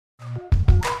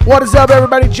What is up,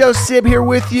 everybody? Joe Sib here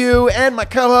with you and my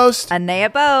co-host, Anea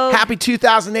Bo. Happy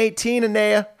 2018,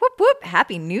 Anea. Whoop, whoop.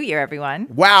 Happy New Year, everyone.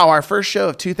 Wow, our first show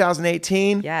of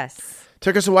 2018. Yes.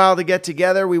 Took us a while to get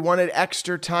together. We wanted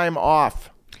extra time off.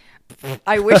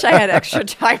 I wish I had extra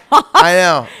time off. I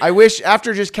know. I wish,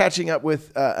 after just catching up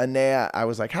with Anea, I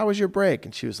was like, how was your break?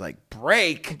 And she was like,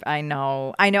 break? I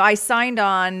know. I signed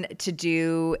on to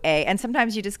do and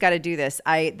sometimes you just got to do this.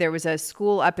 There was a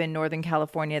school up in Northern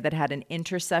California that had an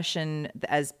intercession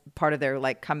as part of their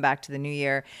comeback to the new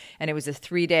year. And it was a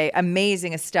 3-day,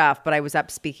 amazing stuff. But I was up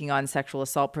speaking on sexual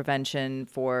assault prevention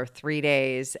for 3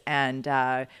 days. And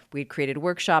we created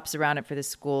workshops around it for the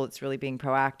school. It's really being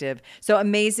proactive. So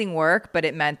amazing work, but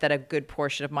it meant that a good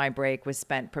portion of my break was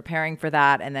spent preparing for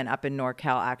that and then up in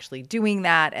NorCal actually doing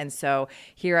that. And so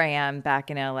here I am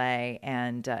back in LA,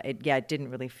 and it didn't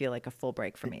really feel like a full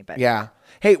break for me. But yeah.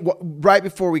 Hey, right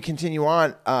before we continue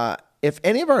on, if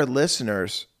any of our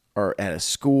listeners are at a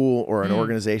school or an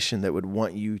organization that would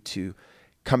want you to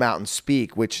come out and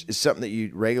speak, which is something that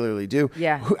you regularly do.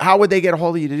 Yeah. How would they get a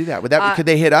hold of you to do that? Could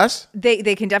they hit us?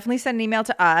 They can definitely send an email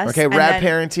to us. Okay,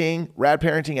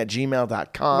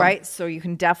 radparenting@gmail.com. Right, so you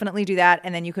can definitely do that.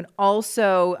 And then you can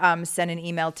also send an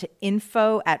email to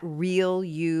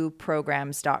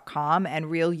info@realuprograms.com.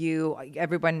 And Real You,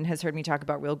 everyone has heard me talk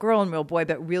about Real Girl and Real Boy,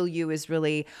 but Real You is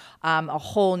really a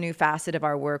whole new facet of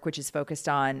our work, which is focused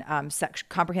on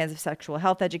comprehensive sexual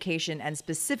health education, and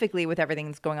specifically with everything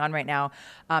that's going on right now,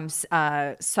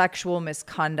 sexual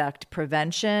misconduct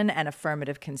prevention and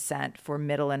affirmative consent for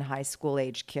middle and high school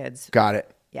age kids. Got it.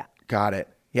 Yeah. Got it.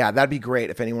 Yeah, that'd be great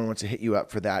if anyone wants to hit you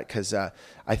up for that, because I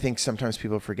think sometimes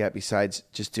people forget, besides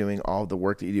just doing all the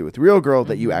work that you do with Real Girl,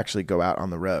 that you actually go out on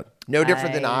the road. No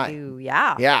different than I do.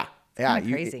 Yeah. Yeah. Yeah.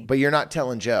 Crazy. But you're not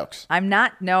telling jokes. I'm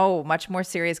not. No, much more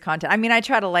serious content. I mean, I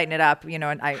try to lighten it up, and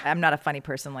I'm not a funny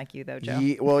person like you, though,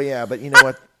 Joe. Well, yeah, but you know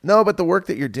what? No, but the work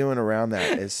that you're doing around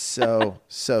that is so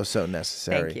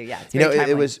necessary. Thank you. Yeah, it's very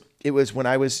timely. it was when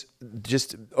I was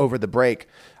just over the break,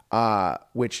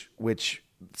 which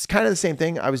it's kind of the same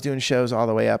thing. I was doing shows all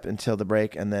the way up until the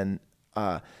break, and then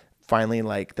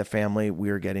finally, the family, we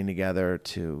were getting together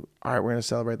to, all right, we're going to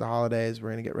celebrate the holidays.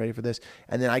 We're going to get ready for this.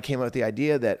 And then I came up with the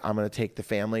idea that I'm going to take the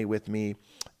family with me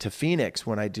to Phoenix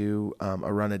when I do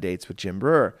a run of dates with Jim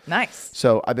Brewer. Nice.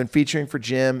 So I've been featuring for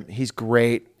Jim. He's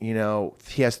great. He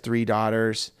has 3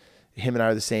 daughters. Him and I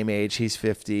are the same age. He's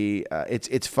 50.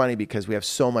 It's funny because we have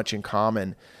so much in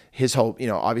common. His whole,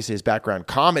 obviously his background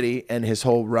comedy and his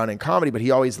whole run in comedy, but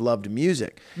he always loved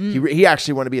music. He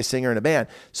actually wanted to be a singer in a band.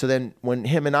 So then when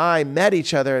him and I met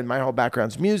each other, and my whole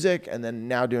background's music, and then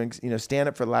now doing, stand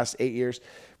up for the last 8 years,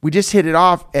 we just hit it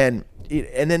off. And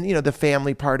then, the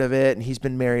family part of it. And he's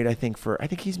been married, I think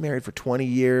he's married for 20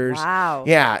 years. Wow.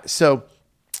 Yeah. So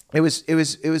it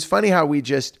was funny how we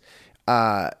just,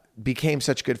 became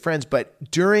such good friends.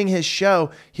 But during his show,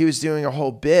 he was doing a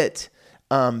whole bit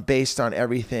based on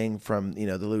everything from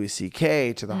the Louis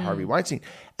C.K. to the Harvey Weinstein,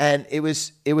 and it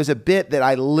was a bit that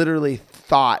I literally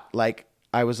thought what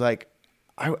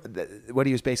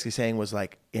he was basically saying was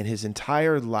in his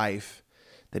entire life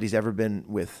that he's ever been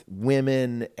with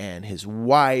women and his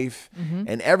wife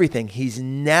and everything, he's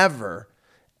never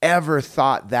ever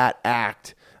thought that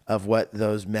act of what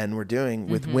those men were doing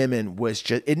with women was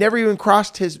just, it never even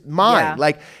crossed his mind.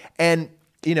 Yeah. And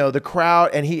the crowd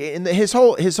and his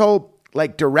whole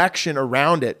direction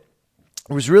around it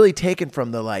was really taken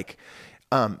from the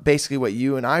basically what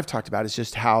you and I've talked about is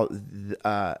just how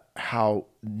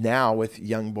now with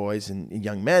young boys and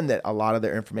young men that a lot of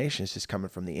their information is just coming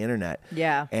from the internet.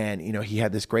 Yeah. And he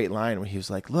had this great line where he was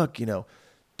like, look,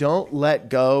 don't let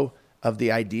go of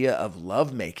the idea of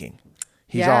lovemaking.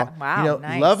 He's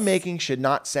nice. Lovemaking should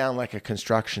not sound like a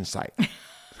construction site.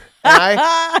 And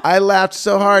I laughed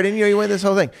so hard, and you went this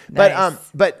whole thing. Nice.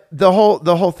 But the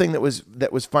whole thing that was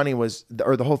funny was,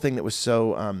 or the whole thing that was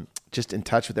so just in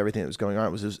touch with everything that was going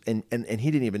on was and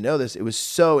he didn't even know this. It was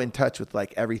so in touch with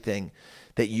everything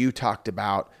that you talked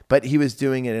about, but he was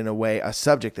doing it in a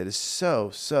subject that is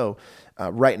so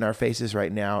right in our faces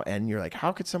right now. And you're like,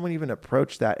 how could someone even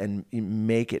approach that and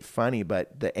make it funny?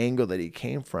 But the angle that he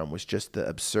came from was just the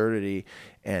absurdity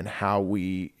and how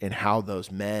those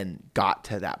men got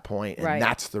to that point. And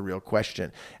that's the real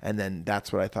question. And then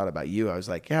that's what I thought about you. I was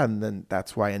like, yeah. And then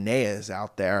that's why Anea is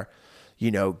out there,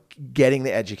 getting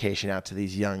the education out to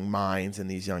these young minds and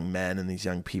these young men and these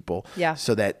young people,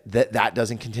 so that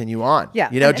doesn't continue on.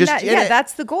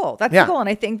 That's the goal. That's the goal. And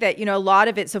I think that, a lot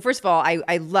of it. So first of all,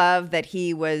 I love that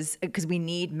he was, because we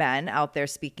need men out there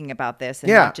speaking about this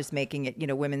and not just making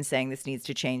it, women saying this needs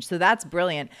to change. So that's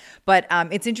brilliant. But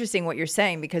it's interesting what you're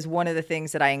saying, because one of the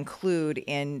things that I include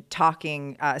in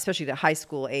talking, especially to high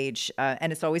school age,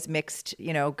 and it's always mixed,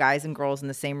 guys and girls in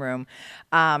the same room,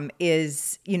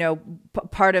 is,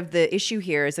 part of the issue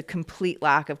here is a complete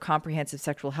lack of comprehensive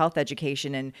sexual health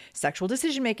education and sexual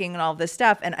decision making and all of this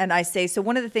stuff. And I say, so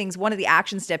one of the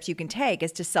action steps you can take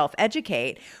is to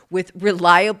self-educate with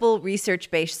reliable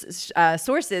research-based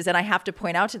sources. And I have to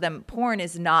point out to them, porn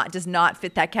does not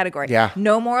fit that category.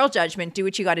 No moral judgment. Do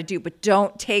what you got to do, but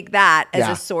don't take that as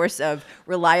a source of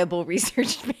reliable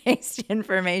research-based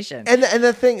information. And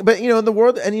the thing, but in the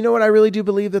world, and what I really do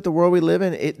believe that the world we live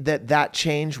in, that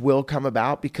change will come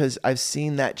about, because I've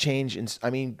seen that change.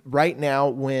 Right now,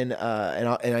 when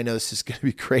and I know this is going to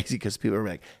be crazy because people are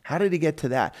like, how did he get to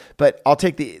that? But I'll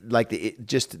take the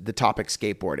topic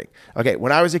skateboarding. Okay,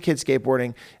 when I was a kid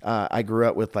skateboarding, I grew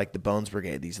up with like the Bones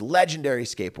Brigade, these legendary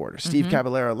skateboarders, Steve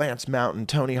Caballero, Lance Mountain,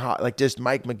 Tony Hawk, like just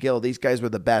Mike McGill. These guys were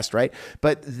the best, right?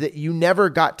 But you never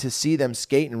got to see them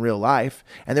skate in real life.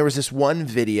 And there was this one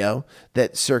video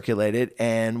that circulated,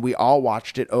 and we all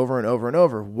watched it over and over and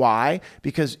over. Why?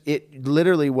 Because it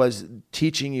literally was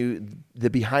teaching you the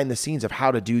behind the scenes of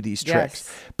how to do these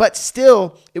tricks. But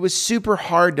still, it was super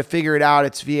hard to figure it out.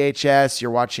 It's VHS.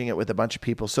 You're watching it with a bunch of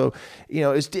people. So,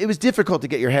 it was difficult to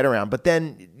get your head around. But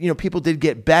then, people did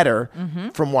get better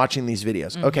from watching these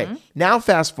videos. Okay, now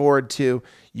fast forward to,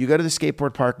 you go to the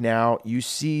skateboard park now, you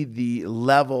see the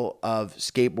level of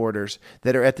skateboarders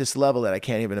that are at this level that I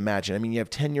can't even imagine. You have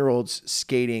 10-year-olds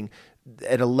skating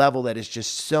at a level that is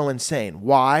just so insane.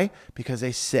 Why? Because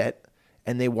they sit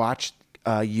and they watch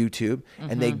YouTube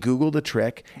and they Google the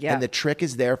trick, and the trick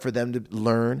is there for them to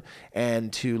learn,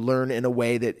 and to learn in a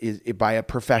way that is by a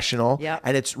professional,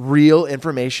 and it's real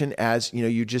information, as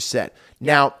you just said.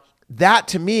 Now, that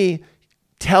to me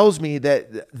tells me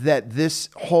that this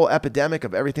whole epidemic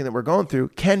of everything that we're going through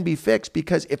can be fixed,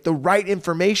 because if the right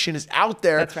information is out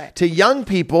there to young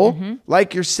people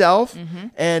like yourself,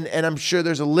 and I'm sure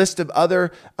there's a list of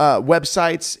other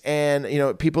websites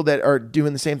and people that are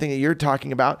doing the same thing that you're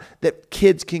talking about, that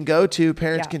kids can go to,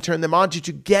 parents can turn them on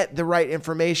to get the right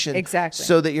information,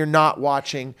 so that you're not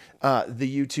watching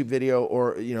the YouTube video,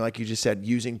 or like you just said,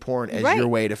 using porn as your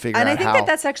way to figure out how. And I think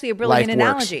that's actually a brilliant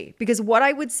analogy, because what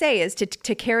I would say is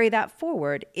to carry that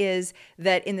forward is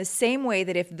that in the same way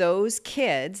that if those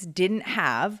kids didn't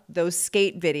have those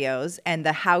skate videos and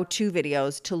the how-to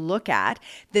videos to look at,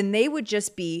 then they would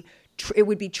just be it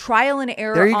would be trial and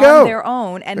error on their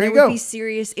own, and there would be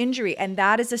serious injury. And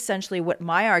that is essentially what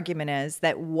my argument is,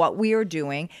 that what we are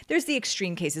doing, there's the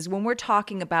extreme cases. When we're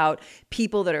talking about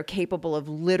people that are capable of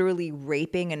literally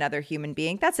raping another human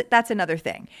being, that's another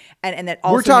thing. And that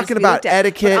also we're talking about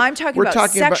etiquette. But I'm talking about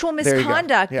sexual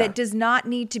misconduct that does not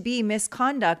need to be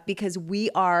misconduct, because we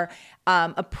are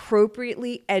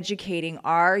appropriately educating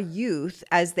our youth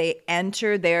as they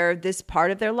enter this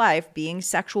part of their life, being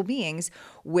sexual beings,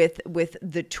 with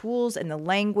the tools and the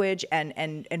language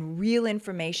and real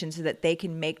information, so that they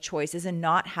can make choices and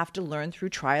not have to learn through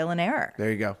trial and error.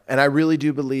 There you go. And I really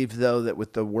do believe, though, that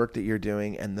with the work that you're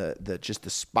doing and the just the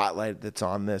spotlight that's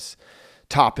on this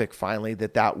topic, finally,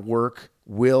 that work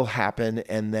will happen,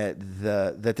 and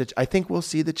that I think we'll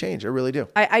see the change. I really do.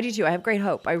 I do too. I have great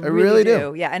hope. I really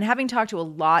do. Yeah. And having talked to a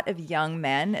lot of young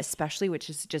men, especially, which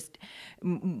is just,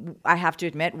 I have to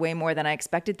admit, way more than I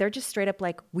expected, they're just straight up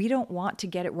like, we don't want to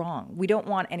get it wrong. We don't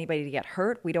want anybody to get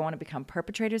hurt. We don't want to become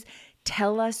perpetrators.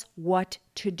 Tell us what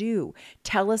to do.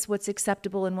 Tell us what's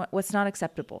acceptable and what's not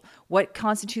acceptable. What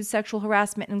constitutes sexual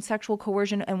harassment and sexual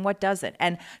coercion, and what doesn't.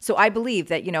 And so I believe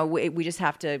that, we just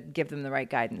have to give them the right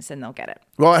guidance, and they'll get it.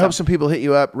 Well, I hope some people hit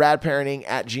you up,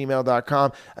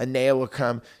 radparenting@gmail.com. Anea will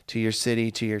come to your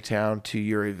city, to your town, to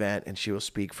your event, and she will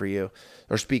speak for you,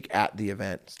 or speak at the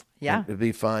event. Yeah. It'll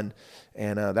be fun.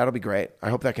 And that'll be great. I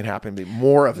hope that can happen. Be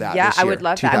more of that. Yeah, this year, I would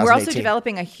love that. And we're also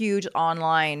developing a huge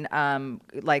online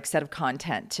set of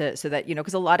content so that,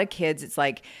 because a lot of kids, it's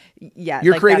like,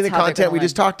 you're creating the content we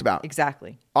just talked about.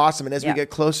 Exactly. Awesome. And as we get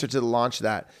closer to the launch of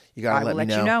that, you got to let me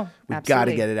know. You know. We've got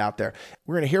to get it out there.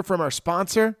 We're going to hear from our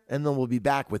sponsor, and then we'll be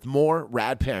back with more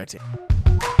Rad Parenting.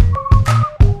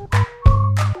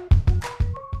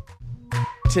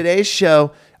 Today's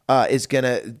show is going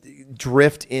to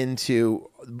drift into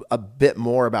a bit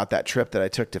more about that trip that I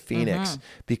took to Phoenix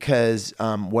because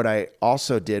what I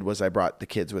also did was I brought the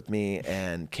kids with me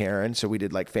and Karen. So we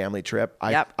did like family trip.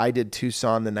 I did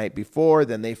Tucson the night before.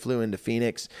 Then they flew into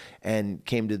Phoenix and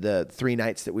came to the 3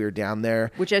 nights that we were down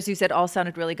there. Which, as you said, all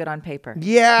sounded really good on paper.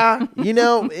 Yeah.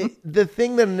 The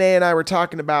thing that Nate and I were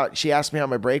talking about, she asked me how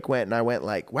my break went and I went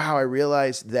like, wow, I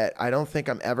realized that I don't think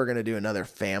I'm ever going to do another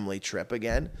family trip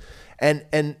again. And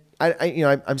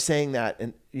I'm saying that,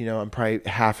 and I'm probably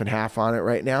half and half on it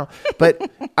right now. But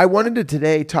I wanted to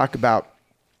today talk about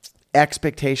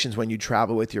expectations when you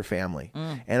travel with your family.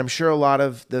 And I'm sure a lot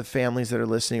of the families that are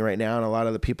listening right now, and a lot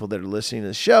of the people that are listening to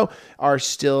the show, are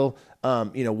still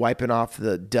wiping off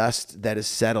the dust that is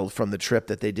settled from the trip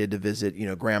that they did to visit,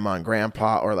 grandma and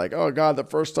grandpa, or like, oh God, the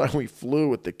first time we flew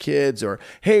with the kids, or,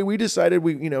 hey, we decided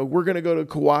we're going to go to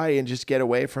Kauai and just get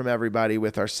away from everybody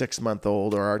with our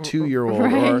 6-month-old or our 2-year-old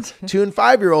or 2 and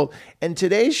 5-year-old. And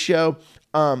today's show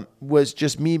was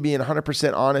just me being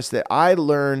 100% honest that I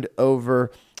learned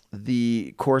over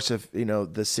the course of,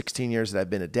 the 16 years that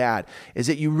I've been a dad, is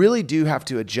that you really do have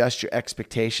to adjust your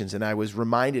expectations. And I was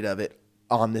reminded of it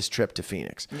on this trip to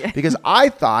Phoenix because I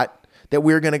thought that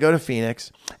we were going to go to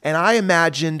Phoenix and I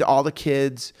imagined all the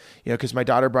kids, because my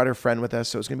daughter brought her friend with us.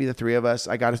 So it was going to be the 3 of us.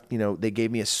 I got, they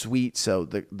gave me a suite. So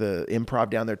the improv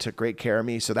down there took great care of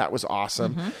me. So that was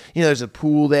awesome. There's a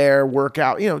pool there,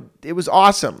 workout, it was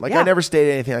awesome. Like I never stayed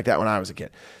at anything like that when I was a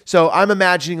kid. So I'm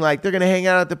imagining like they're going to hang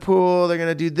out at the pool. They're going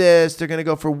to do this. They're going to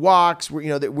go for walks.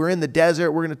 We're in the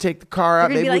desert. We're going to take the car out.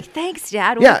 They're going to be like, thanks,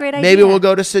 Dad. What a great idea. Maybe we'll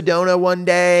go to Sedona one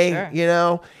day,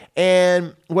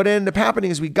 And what ended up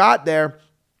happening is we got there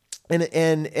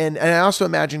and I also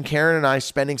imagine Karen and I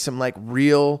spending some like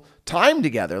real time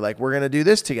together. Like we're going to do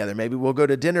this together. Maybe we'll go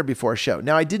to dinner before a show.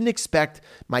 Now I didn't expect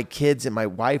my kids and my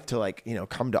wife to like,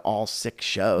 come to all 6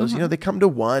 shows. They come to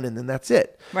 1 and then that's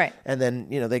it. Right. And then,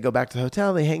 they go back to the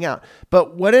hotel, they hang out.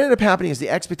 But what ended up happening is the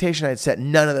expectation I had set,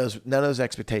 none of those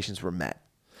expectations were met.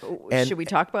 And should we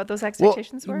talk about those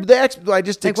expectations were? I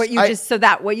just like what you just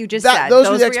said. Those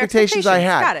were the expectations I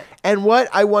had. Got it. And what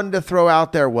I wanted to throw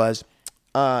out there was,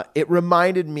 it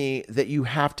reminded me that you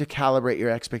have to calibrate your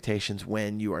expectations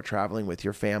when you are traveling with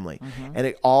your family. And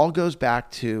it all goes back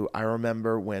to, I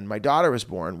remember when my daughter was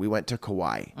born, we went to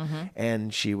Kauai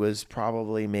and she was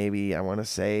probably maybe, I want to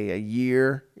say a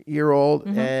year old.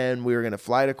 And we were going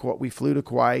to we flew to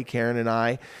Kauai, Karen and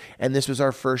I, and this was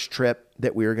our first trip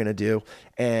that we were going to do.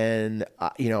 And,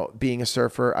 being a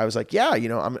surfer, I was like,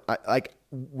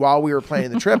 while we were planning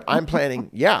the trip, I'm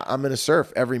planning, I'm going to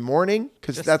surf every morning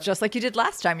because that's just like you did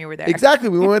last time you were there. Exactly.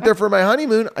 We went there for my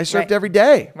honeymoon. I surfed every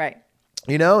day. Right.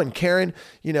 And Karen,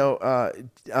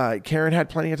 Karen had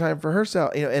plenty of time for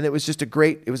herself, and it was just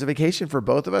it was a vacation for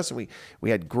both of us. And we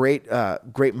had great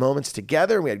moments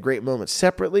together. We had great moments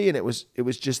separately. And it was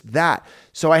just that.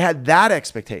 So I had that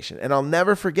expectation, and I'll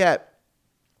never forget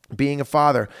being a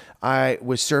father. I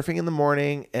was surfing in the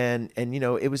morning and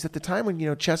it was at the time when,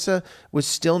 Chessa was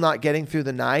still not getting through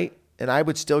the night and I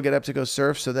would still get up to go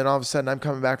surf. So then all of a sudden I'm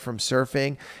coming back from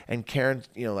surfing and Karen,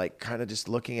 like kind of just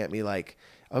looking at me like,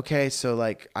 okay, so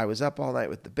like I was up all night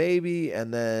with the baby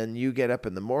and then you get up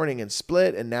in the morning and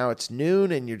split and now it's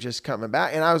noon and you're just coming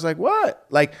back. And I was like, what?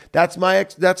 Like, that's my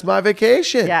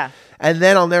vacation. Yeah. And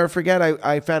then I'll never forget,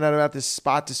 I found out about this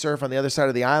spot to surf on the other side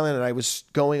of the island and I was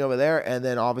going over there and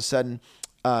then all of a sudden,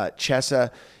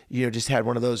 Chessa, just had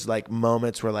one of those like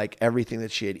moments where like everything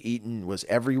that she had eaten was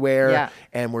everywhere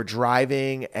and we're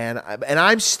driving and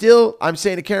I'm saying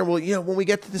to Karen, well, when we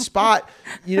get to the spot,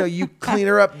 you clean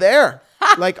her up there.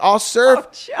 Like I'll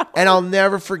surf and I'll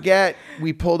never forget.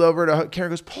 We pulled over to Karen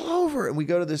goes, pull over. And we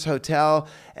go to this hotel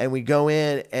and we go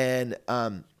in and,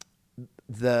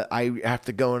 I have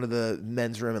to go into the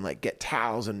men's room and like get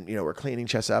towels and, we're cleaning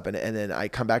Chess up. And then I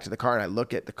come back to the car and I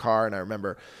look at the car and I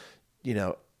remember,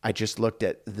 I just looked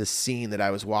at the scene that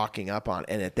I was walking up on.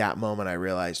 And at that moment I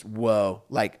realized, whoa,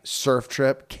 like surf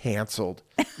trip canceled.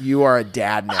 You are a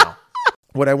dad now.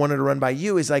 What I wanted to run by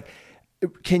you is like,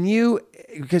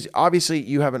 because obviously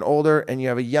you have an older and you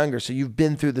have a younger, so you've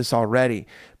been through this already.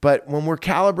 But when we're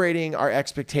calibrating our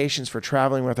expectations for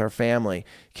traveling with our family,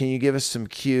 can you give us some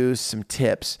cues, some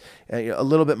tips, a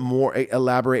little bit more,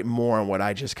 elaborate more on what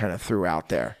I just kind of threw out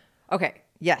there? Okay.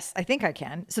 Yes, I think I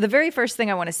can. So the very first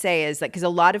thing I want to say is that because a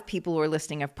lot of people who are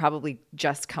listening have probably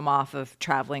just come off of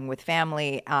traveling with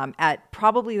family at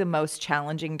probably the most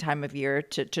challenging time of year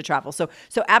to travel. So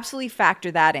absolutely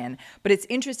factor that in. But it's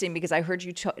interesting because I heard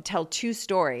you tell 2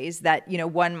 stories that,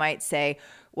 one might say,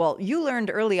 well, you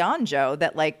learned early on, Joe,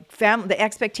 that like the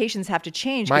expectations have to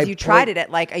change because you tried it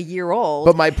at like a year old.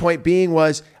 But my point being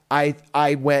was,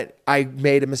 I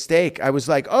made a mistake. I was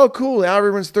like, oh, cool. Now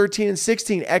everyone's 13 and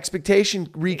 16. Expectation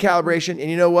recalibration. And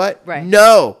you know what? Right.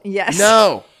 No. Yes.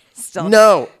 No. Still.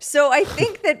 No. So I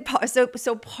think that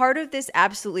so part of this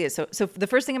absolutely is. So the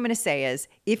first thing I'm going to say is,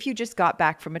 if you just got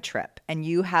back from a trip and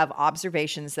you have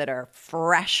observations that are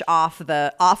fresh off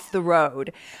the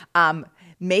road,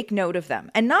 make note of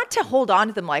them, and not to hold on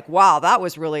to them like, wow, that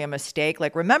was really a mistake.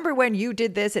 Like, remember when you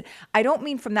did this? And I don't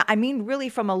mean from that. I mean really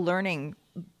from a learning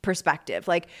perspective.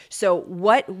 Like, so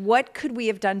what could we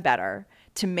have done better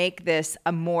to make this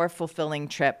a more fulfilling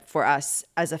trip for us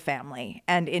as a family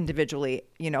and individually,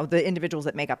 the individuals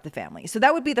that make up the family. So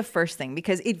that would be the first thing,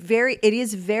 because it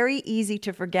is very easy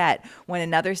to forget when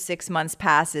another 6 months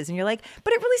passes and you're like,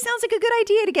 but it really sounds like a good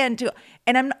idea again to,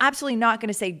 and I'm absolutely not going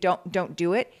to say don't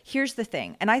do it. Here's the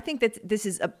thing. And I think that this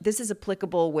is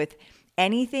applicable with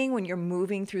anything when you're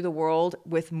moving through the world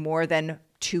with more than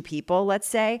 2 people, let's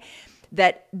say,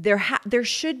 that there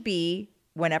should be,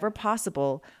 whenever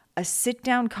possible, a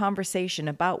sit-down conversation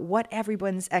about what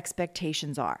everyone's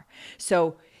expectations are.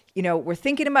 So, we're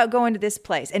thinking about going to this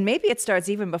place, and maybe it starts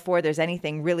even before there's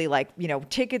anything really like,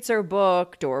 tickets are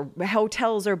booked or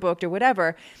hotels are booked or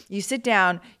whatever. You sit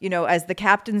down, as the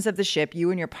captains of the ship, you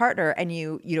and your partner, and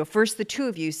first the 2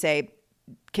 of you say,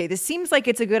 okay, this seems like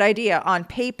it's a good idea on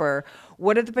paper.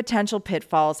 What are the potential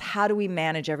pitfalls? How do we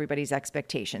manage everybody's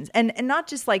expectations? And not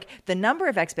just like the number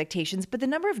of expectations, but the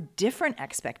number of different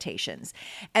expectations.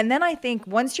 And then I think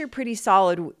once you're pretty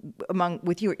solid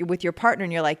with your partner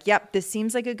and you're like, yep, this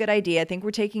seems like a good idea. I think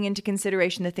we're taking into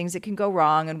consideration the things that can go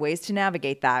wrong and ways to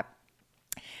navigate that.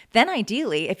 Then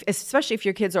ideally, especially if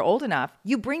your kids are old enough,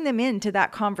 you bring them into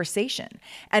that conversation.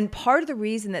 And part of the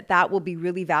reason that will be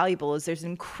really valuable is there's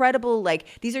incredible,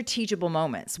 these are teachable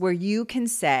moments where you can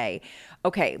say,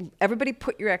 okay, everybody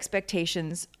put your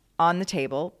expectations on the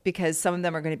table, because some of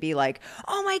them are going to be like,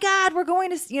 oh my God, we're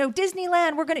going to,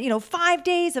 Disneyland. We're going to, 5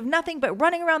 days of nothing but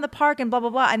running around the park and blah,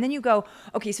 blah, blah. And then you go,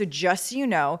 okay, so just so you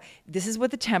know, this is what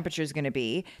the temperature is going to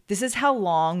be. This is how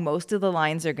long most of the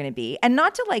lines are going to be. And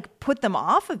not to put them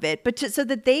off of it, but so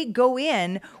that they go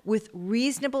in with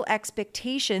reasonable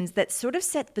expectations that sort of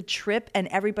set the trip and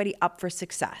everybody up for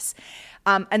success.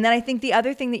 And then I think the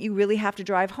other thing that you really have to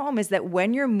drive home is that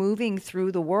when you're moving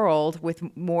through the world with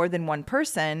more than one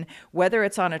person, whether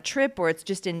it's on a trip or it's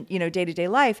just in, day-to-day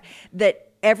life,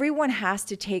 that everyone has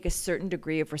to take a certain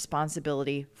degree of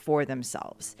responsibility for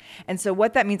themselves. And so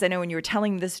what that means, I know when you were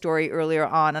telling this story earlier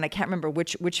on, and I can't remember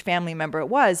which family member it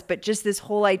was, but just this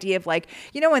whole idea of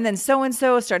and then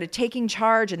so-and-so started taking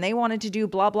charge and they wanted to do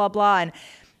blah, blah, blah. And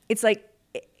it's like,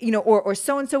 or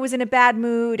so-and-so was in a bad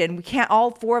mood and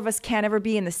all 4 of us can't ever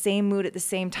be in the same mood at the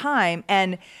same time.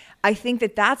 And I think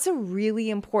that that's a really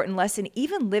important lesson,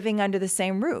 even living under the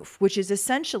same roof, which is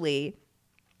essentially,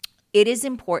 it is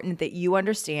important that you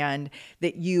understand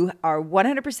that you are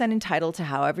 100% entitled to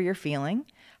however you're feeling.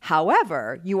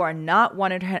 However, you are not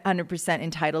 100%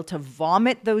 entitled to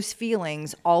vomit those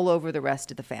feelings all over the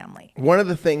rest of the family. One of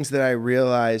the things that I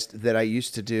realized that I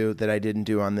used to do that I didn't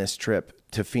do on this trip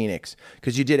to Phoenix,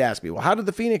 because you did ask me, well, how did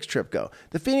the Phoenix trip go?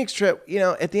 The Phoenix trip,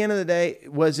 at the end of the day,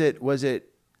 was it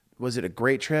a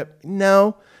great trip?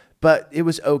 No. But it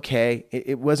was okay.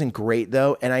 It wasn't great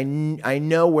though. And I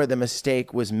know where the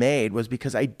mistake was made was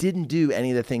because I didn't do any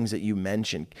of the things that you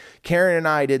mentioned. Karen and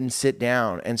I didn't sit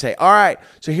down and say, all right,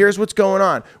 so here's what's going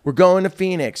on. We're going to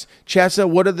Phoenix. Chessa,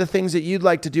 what are the things that you'd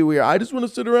like to do here? I just want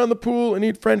to sit around the pool and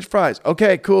eat French fries.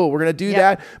 Okay, cool. We're going to do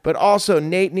that. But also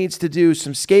Nate needs to do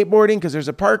some skateboarding because there's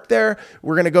a park there.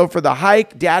 We're going to go for the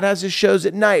hike. Dad has his shows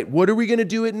at night. What are we going to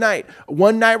do at night?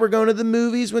 One night we're going to the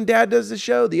movies when Dad does the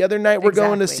show. The other night we're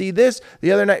going to see this.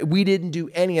 The other night we didn't do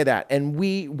any of that. And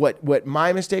what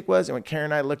my mistake was, and what Karen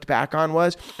and I looked back on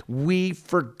was, we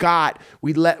forgot.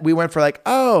 We went for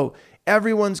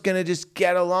everyone's going to just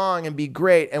get along and be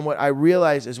great. And what I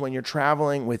realized is when you're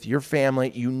traveling with your family,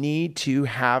 you need to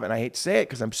have, and I hate to say it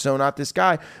because I'm so not this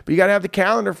guy, but you got to have the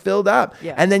calendar filled up.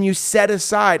 Yeah. And then you set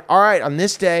aside, all right, on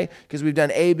this day, because we've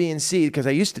done A, B, and C, because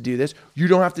I used to do this, you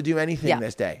don't have to do anything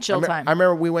this day. Chill time. I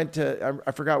remember we went to,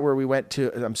 I forgot where we went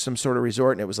to, some sort of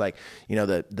resort, and it was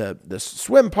the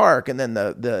swim park, and then we're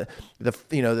going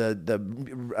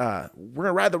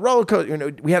to ride the roller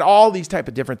coaster. We had all these type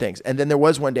of different things. And then there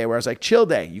was one day where I was like, chill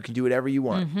day. You can do whatever you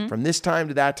want from this time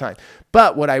to that time.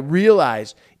 But what I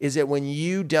realized is that when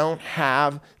you don't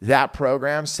have that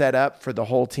program set up for the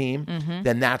whole team,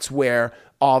 then that's where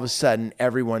all of a sudden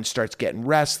everyone starts getting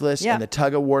restless and the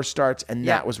tug of war starts. And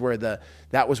that was where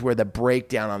the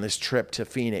breakdown on this trip to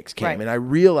Phoenix came. Right. And I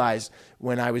realized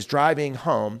when I was driving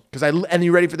home, and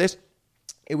you ready for this?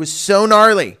 It was so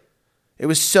gnarly. It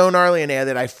was so gnarly, Anaya,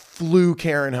 that I flew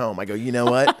Karen home. I go, you know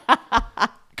what?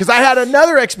 Because I had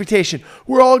another expectation.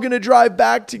 We're all going to drive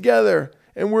back together.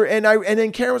 And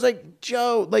then Karen was like,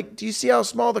 Joe, like, do you see how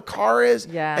small the car is?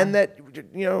 Yeah. And that,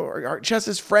 you know, our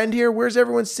Chess's friend here, where's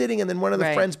everyone sitting? And then one of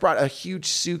the friends brought a huge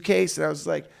suitcase. And I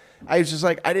was just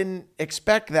like, I didn't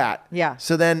expect that. Yeah.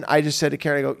 So then I just said to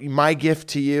Karen, I go, my gift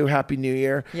to you, Happy New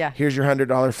Year. Yeah. Here's your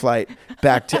 $100 flight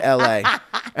back to LA.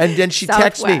 And then she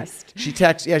texts me. She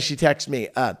texts me,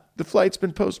 the flight's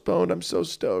been postponed. I'm so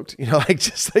stoked. You know, like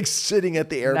just like sitting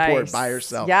at the airport by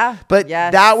herself. Yeah. But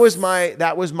that was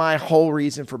my whole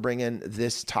reason for bringing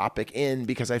this topic in,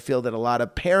 because I feel that a lot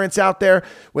of parents out there,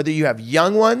 whether you have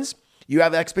young ones, you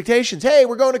have expectations. Hey,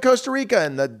 we're going to Costa Rica.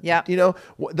 And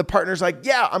the partner's like,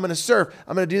 yeah, I'm going to surf.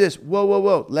 I'm going to do this.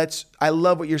 Whoa. I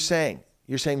love what you're saying.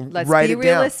 You're saying, let's write be it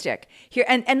realistic down. here.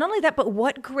 And not only that, but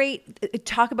what great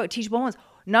talk about teachable moments.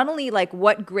 Not only like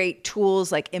what great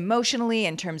tools, like emotionally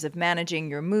in terms of managing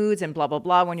your moods and blah, blah,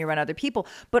 blah, when you're around other people,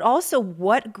 but also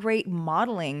what great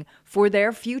modeling for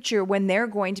their future when they're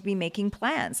going to be making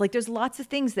plans. Like there's lots of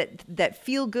things that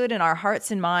feel good in our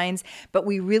hearts and minds, but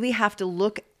we really have to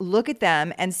look at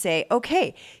them and say,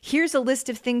 okay, here's a list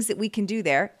of things that we can do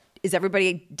there. Is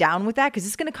everybody down with that? Because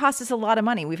it's going to cost us a lot of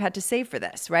money. We've had to save for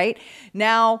this, right?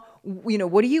 Now, you know,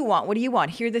 what do you want? What do you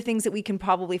want? Here are the things that we can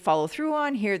probably follow through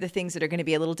on. Here are the things that are going to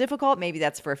be a little difficult. Maybe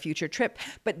that's for a future trip.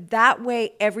 But that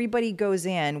way, everybody goes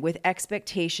in with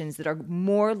expectations that are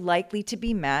more likely to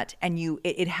be met. And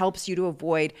it helps you to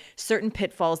avoid certain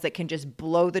pitfalls that can just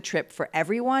blow the trip for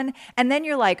everyone. And then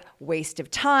you're like, waste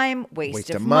of time,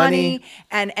 waste of money.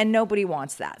 And nobody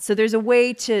wants that. So there's a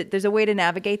way to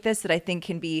navigate this that I think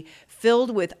can be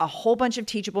filled with a whole bunch of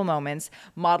teachable moments,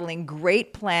 modeling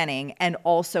great planning, and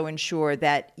also ensure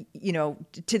that, you know,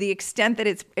 to the extent that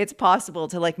it's possible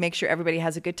to like make sure everybody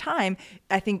has a good time.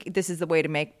 I think this is the way to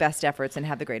make best efforts and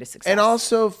have the greatest success. And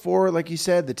also for, like you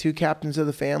said, the two captains of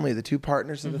the family, the two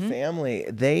partners of the family,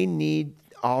 they need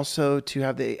also to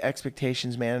have the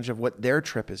expectations managed of what their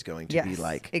trip is going to be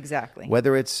like. Exactly.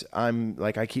 Whether it's, I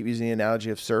keep using the analogy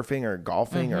of surfing or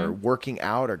golfing or working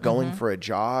out or going for a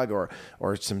jog or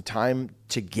some time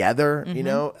together, you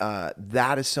know,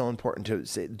 that is so important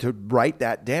to write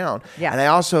that down. Yeah. And I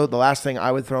also, the last thing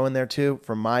I would throw in there too,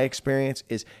 from my experience,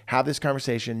 is have this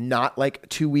conversation not like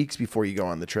 2 weeks before you go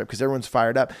on the trip, because everyone's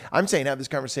fired up. I'm saying have this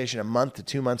conversation a month to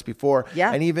 2 months before,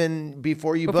 and even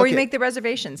before you make the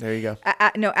reservations. There you go.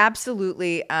 No,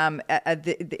 absolutely. I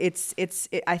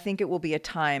think it will be a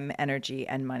time, energy,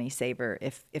 and money saver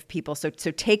if people. So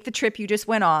take the trip you just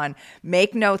went on,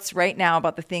 make notes right now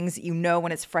about the things that you know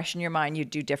when it's fresh in your mind you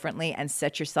do differently, and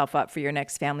set yourself up for your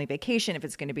next family vacation. If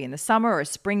it's going to be in the summer or a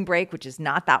spring break, which is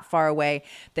not that far away,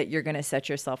 that you're going to set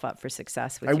yourself up for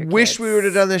success with your kids. I wish we would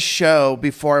have done this show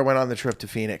before I went on the trip to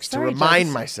Phoenix to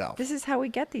remind myself. This is how we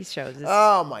get these shows.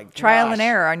 Oh my gosh. Trial and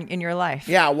error in your life.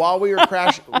 Yeah, while we were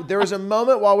crashing, there was a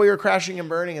moment while we were crashing and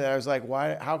burning, and I was like,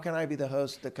 "Why? How can I be the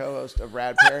co-host of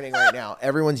Rad Parenting right now?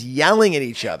 Everyone's yelling at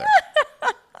each other."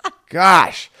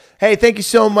 Gosh. Hey, thank you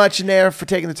so much, Nair, for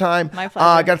taking the time. My pleasure.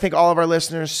 I got to thank all of our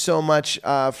listeners so much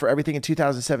for everything in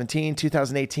 2017.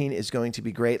 2018 is going to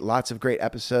be great. Lots of great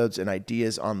episodes and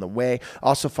ideas on the way.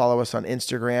 Also, follow us on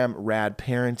Instagram, Rad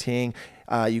Parenting.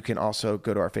 You can also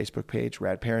go to our Facebook page,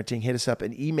 Rad Parenting. Hit us up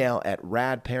an email at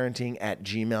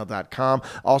radparenting@gmail.com.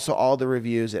 Also, all the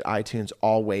reviews at iTunes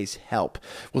always help.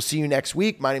 We'll see you next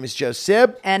week. My name is Joe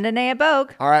Sib. And Anaya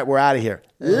Bogue. All right, we're out of here.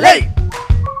 Late!